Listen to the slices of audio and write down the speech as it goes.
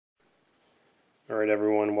Alright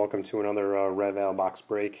everyone, welcome to another RevAl box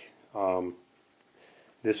break.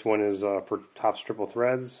 This one is for Topps Triple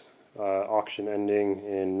Threads, auction ending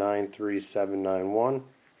in 93791.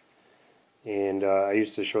 And I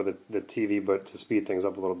used to show the TV, but to speed things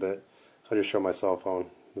up a little bit, I'll just show my cell phone,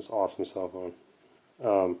 this awesome cell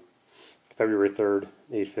phone. February 3rd,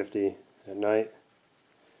 8:50 at night,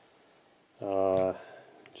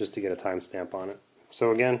 just to get a timestamp on it.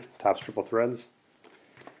 So again, Topps Triple Threads.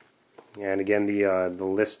 And again, the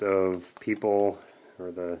list of people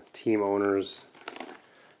or the team owners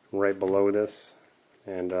right below this,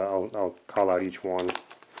 and I'll call out each one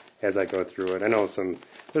as I go through it. I know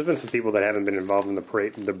there's been some people that haven't been involved in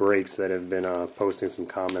the breaks that have been posting some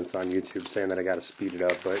comments on YouTube saying that I got to speed it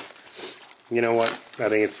up, but you know what? I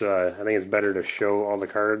think it's better to show all the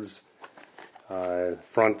cards,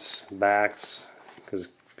 fronts, backs, because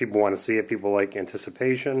people want to see it. People like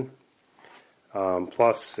anticipation.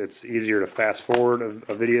 Plus, it's easier to fast forward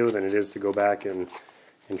a video than it is to go back and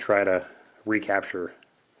try to recapture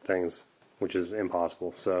things, which is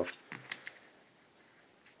impossible. So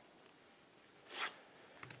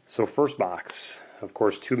first box, of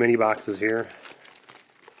course, two mini boxes here.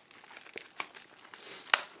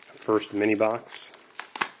 First mini box,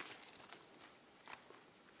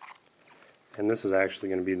 and this is actually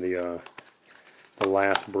going to be the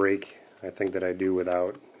last break I think that I do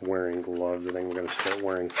without wearing gloves. I think I'm going to start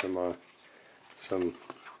wearing some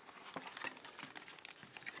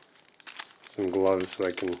gloves so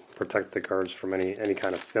I can protect the cards from any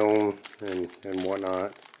kind of film and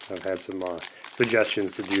whatnot. I've had some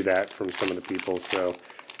suggestions to do that from some of the people, so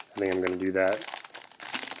I think I'm going to do that.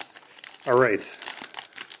 Alright,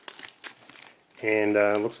 and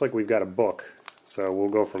looks like we've got a book, so we'll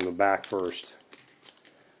go from the back first.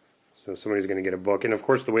 So somebody's going to get a book, and of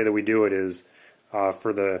course the way that we do it is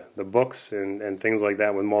for the books and things like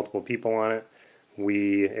that with multiple people on it,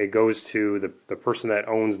 it goes to the person that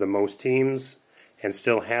owns the most teams and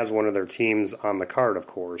still has one of their teams on the card, of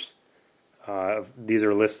course. These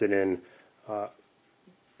are listed in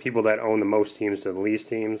people that own the most teams to the least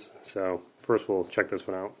teams. So first we'll check this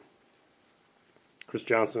one out. Chris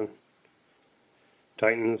Johnson,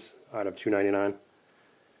 Titans out of 299.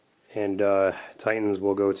 And Titans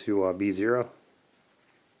will go to B0.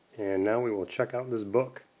 And now we will check out this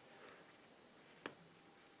book.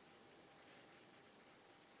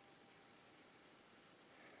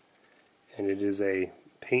 And it is a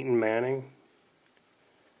Peyton Manning,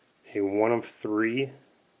 a 1 of 3.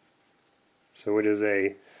 So it is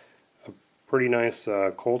a pretty nice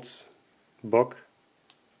Colts book.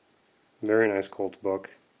 Very nice Colts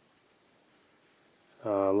book.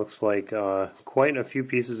 Looks like quite a few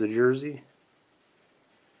pieces of jersey.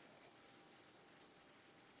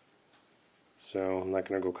 So I'm not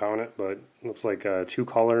going to go count it, but looks like 2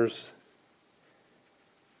 colors.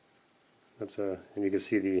 And you can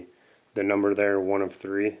see the number there, 1 of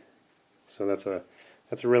 3. So that's a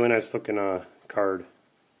really nice looking card.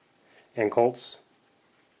 And Colts.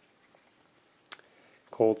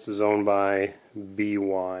 Colts is owned by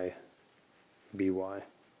BY.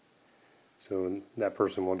 So that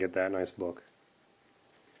person will get that nice book.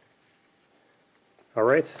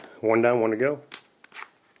 Alright, one down, one to go.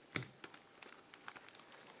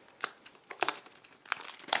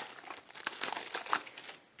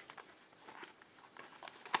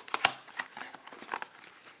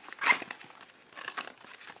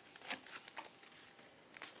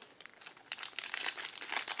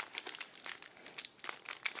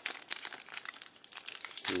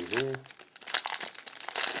 Let's see here.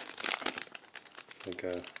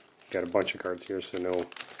 Got a bunch of cards here, so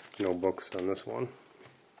no books on this one.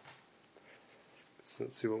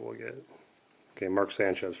 Let's see what we'll get. Okay, Mark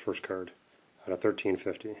Sanchez, first card, out of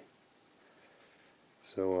 1350.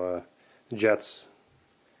 So Jets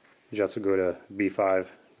will go to B5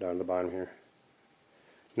 down to the bottom here.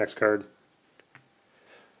 Next card,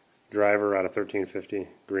 Driver out of 1350,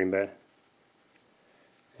 Green Bay.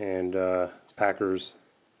 And Packers.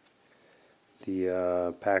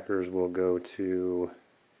 The Packers will go to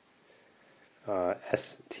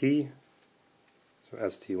ST. So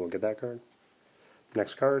ST will get that card.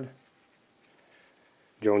 Next card,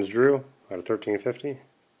 Jones-Drew out of 1350.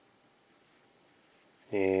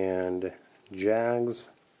 And Jags.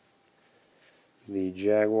 The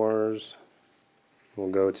Jaguars will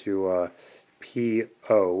go to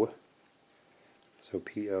PO. So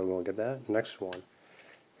PO will get that. Next one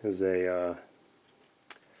is a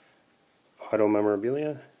auto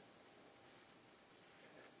memorabilia.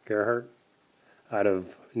 Gerhardt out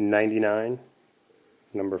of 99.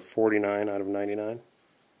 Number 49 out of 99.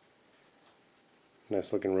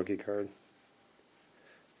 Nice looking rookie card.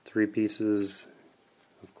 3 pieces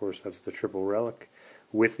Of course, that's the triple relic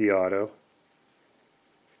with the auto.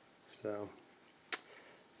 So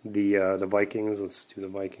the Vikings, let's do the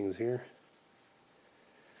Vikings here.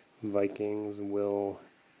 Vikings will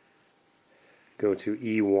go to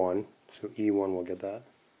E1, so E1 will get that.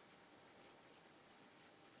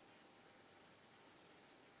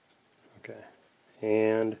 Okay,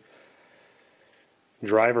 and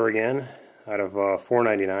Driver again out of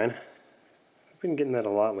 $4.99. I've been getting that a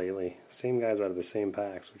lot lately. Same guys out of the same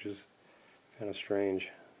packs, which is kind of strange.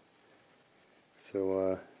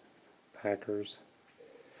 So Packers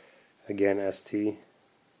again, ST,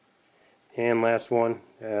 and last one,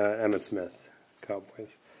 Emmitt Smith, Cowboys,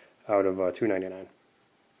 out of $2.99.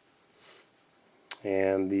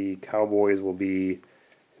 And the Cowboys will be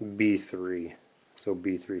B3, so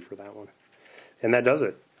B3 for that one. And that does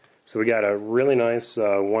it. So we got a really nice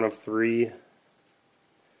 1 of 3,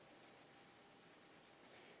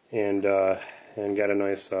 and got a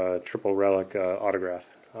nice triple relic autograph.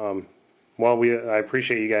 Well, I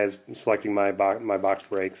appreciate you guys selecting my box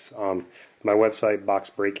breaks. My website,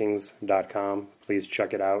 boxbreakings.com. Please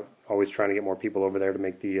check it out. Always trying to get more people over there to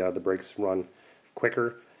make the breaks run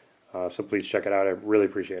quicker. So please check it out. I really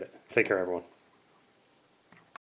appreciate it. Take care, everyone.